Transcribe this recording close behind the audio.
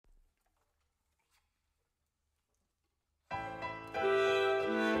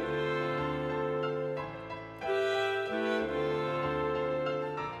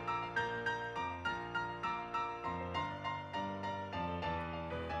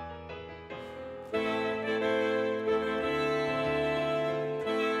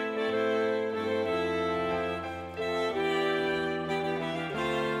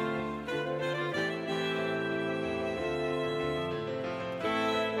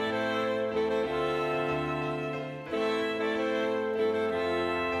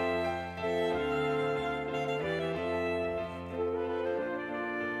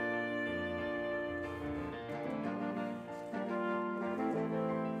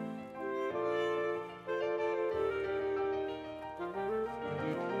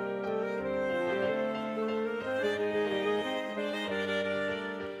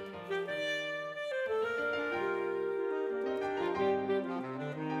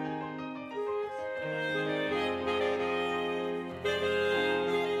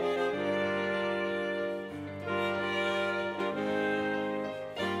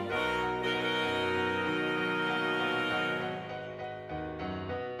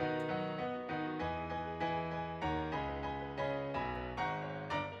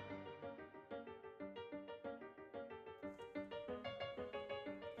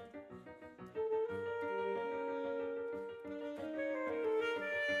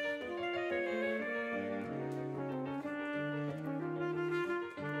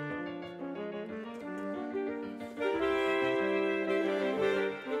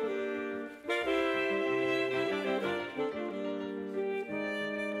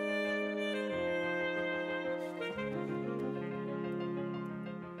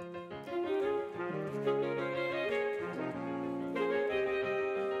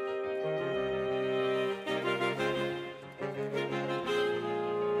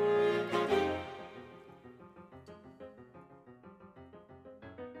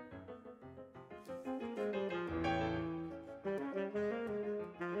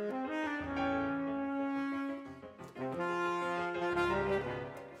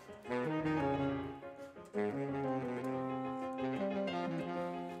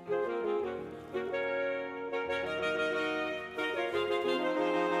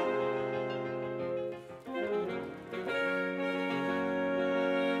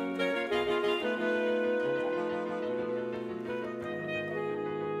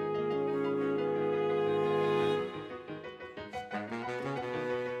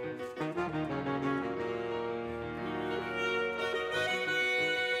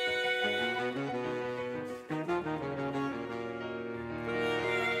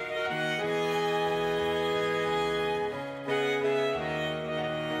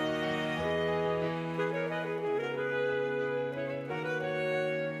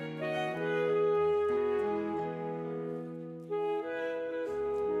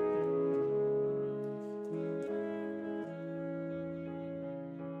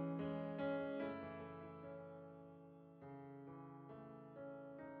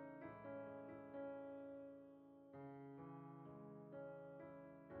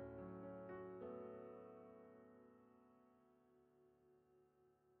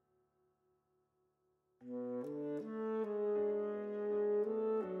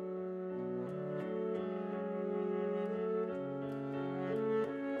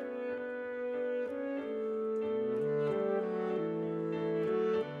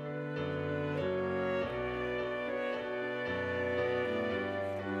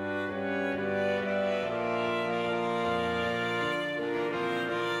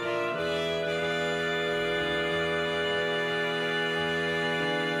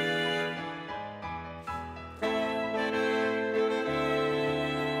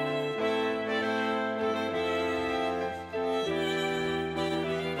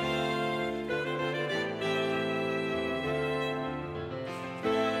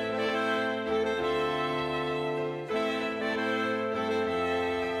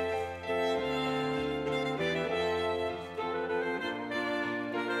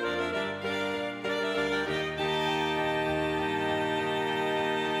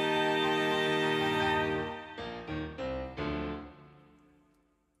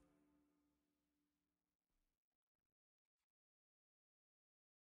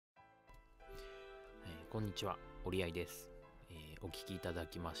こんにちは、おりあいです。お聞きいただ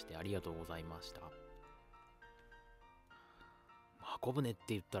きましてありがとうございました。箱舟って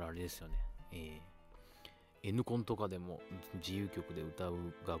言ったらあれですよね。N コンとかでも自由曲で歌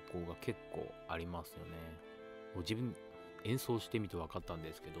う学校が結構ありますよね。自分演奏してみて分かったん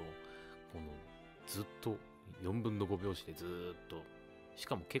ですけど、このずっと4分の5拍子でずっと、し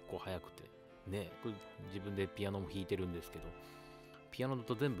かも結構速くてね、これ自分でピアノも弾いてるんですけど、ピアノだ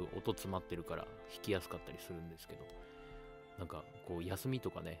と全部音詰まってるから弾きやすかったりするんですけど、なんかこう休みと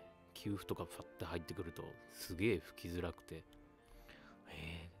かね、休符とかファッて入ってくるとすげえ吹きづらくて、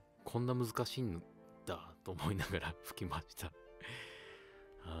こんな難しいんだと思いながら吹きました。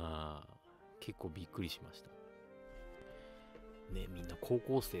結構びっくりしましたね。みんな高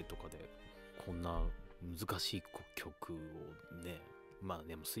校生とかでこんな難しい曲をね、まあ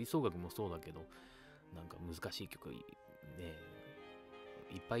でも吹奏楽もそうだけど、なんか難しい曲ね、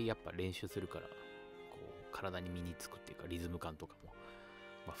いっぱいやっぱ練習するから、こう体に身につくっていうか、リズム感とかも、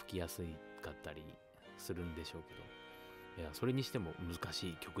吹きやすかったりするんでしょうけど、いやそれにしても難し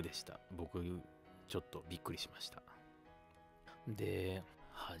い曲でした。僕ちょっとびっくりしました。で、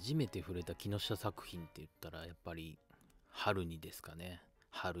初めて触れた木下作品って言ったらやっぱり春にですかね。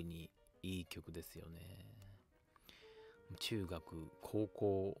春にいい曲ですよね。中学高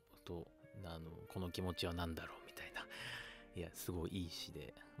校とこの気持ちは何だろうみたいな、いやすごいいい詩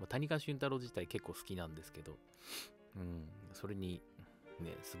で、谷川俊太郎自体結構好きなんですけど、それに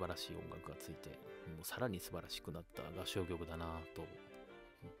ね素晴らしい音楽がついて、もうさらに素晴らしくなった合唱曲だなと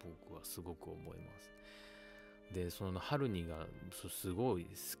僕はすごく思います。で、その春にがすごい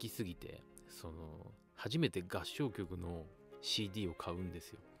好きすぎて、初めて合唱曲の CD を買うんで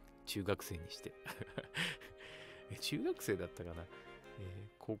すよ。中学生にして中学生だったかな、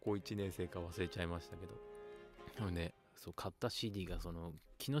高校1年生か忘れちゃいましたけど、ね、そう買った CD が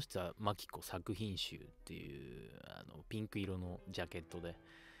木下牧子作品集っていうピンク色のジャケットで、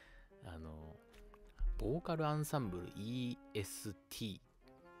ボーカルアンサンブル EST っ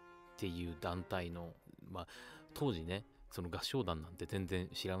ていう団体の、当時ね、その合唱団なんて全然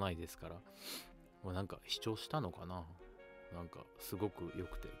知らないですから、なんか視聴したのかな、なんかすごく良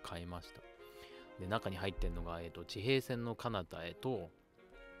くて買いました。で、中に入ってんのが、地平線の彼方へと、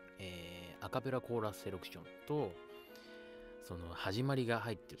アカペラコーラスセレクションと、その始まりが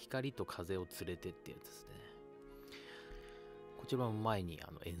入ってる光と風を連れてってやつですね。こちらも前に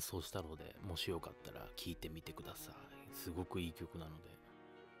演奏したので、もしよかったら聴いてみてください。すごくいい曲なの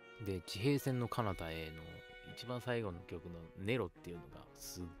で。で、地平線の彼方への一番最後の曲のネロっていうのが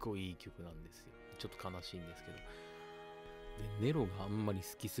すっごいいい曲なんですよ。ちょっと悲しいんですけど。で、ネロがあんまり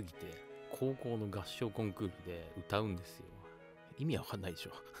好きすぎて、高校の合唱コンクールで歌うんですよ。意味わかんないでし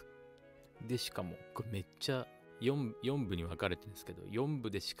ょ。で、しかもこれめっちゃ4部に分かれてるんですけど、4部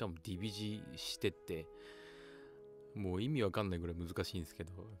でしかもディビジしてって、もう意味わかんないぐらい難しいんですけ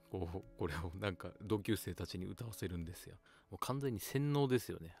ど、これをなんか同級生たちに歌わせるんですよ。もう完全に洗脳で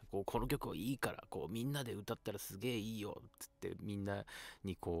すよね。この曲はいいから、みんなで歌ったらすげえいいよっつってみんな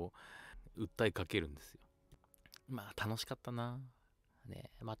に訴えかけるんですよ。楽しかったな。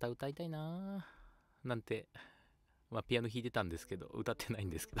ね、また歌いたいななんて、ピアノ弾いてたんですけど、歌ってないん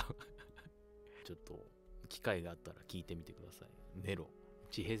ですけどちょっと機会があったら聴いてみてください。ネロ、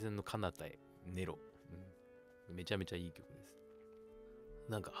地平線の彼方へネロ、めちゃめちゃいい曲です。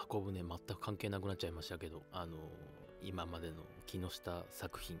なんか箱舟全く関係なくなっちゃいましたけど、今までの木下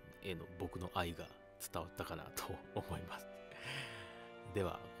作品への僕の愛が伝わったかなと思いますで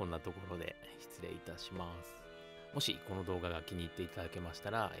はこんなところで失礼いたします。もしこの動画が気に入っていただけまし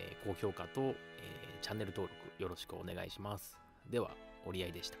たら、高評価と、チャンネル登録よろしくお願いします。では、おりあ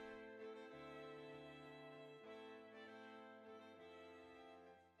いでした。